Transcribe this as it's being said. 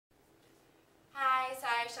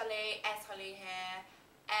Sholley, Holly here.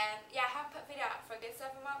 Yeah, I haven't put a video out for a good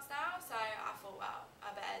 7 months now, so I thought, well,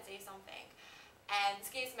 I better do something.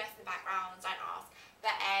 Excuse the mess in the background, don't ask.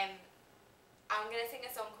 But I'm going to sing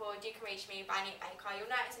a song called You Can Reach Me by Anita. You'll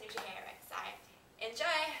notice as soon as you hear it, so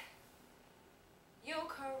enjoy! You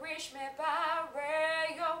can reach me by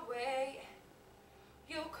railway.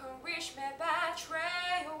 You can reach me by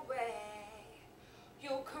trailway.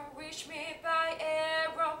 You can reach me by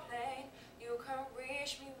aeroplane. You can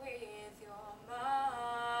reach me with your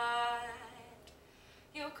mind.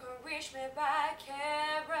 You can reach me by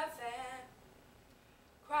caravan.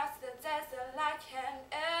 Cross the desert like an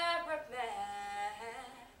Arab man.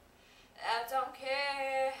 I don't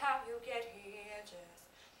care how you get here, just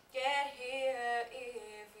get here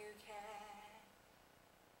if you can.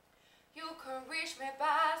 You can reach me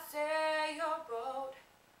by sailboat.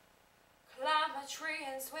 Climb a tree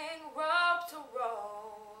and swing rope to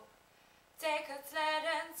rope. Take a sled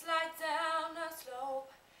and slide down a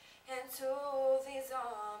slope into these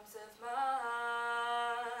arms of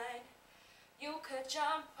mine. You could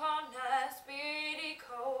jump on a speedy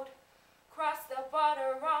coat, cross the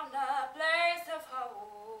border on a blaze of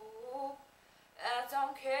hope. I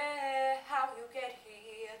don't care how you get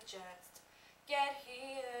here, just get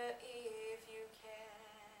here if you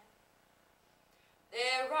can.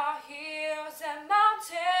 There are hills and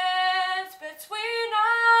mountains between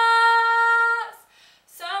us,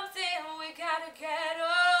 something we gotta get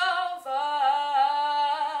over.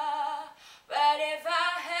 But if I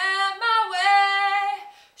had my way,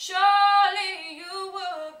 surely you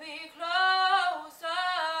would be closer.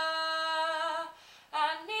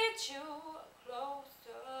 I need you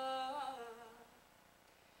closer.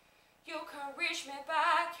 You can reach me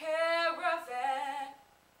by caravan.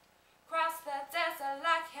 Cross the desert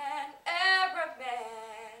like an Arab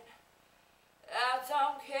man. I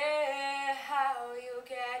don't care how you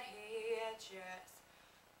get here, just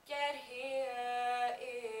get here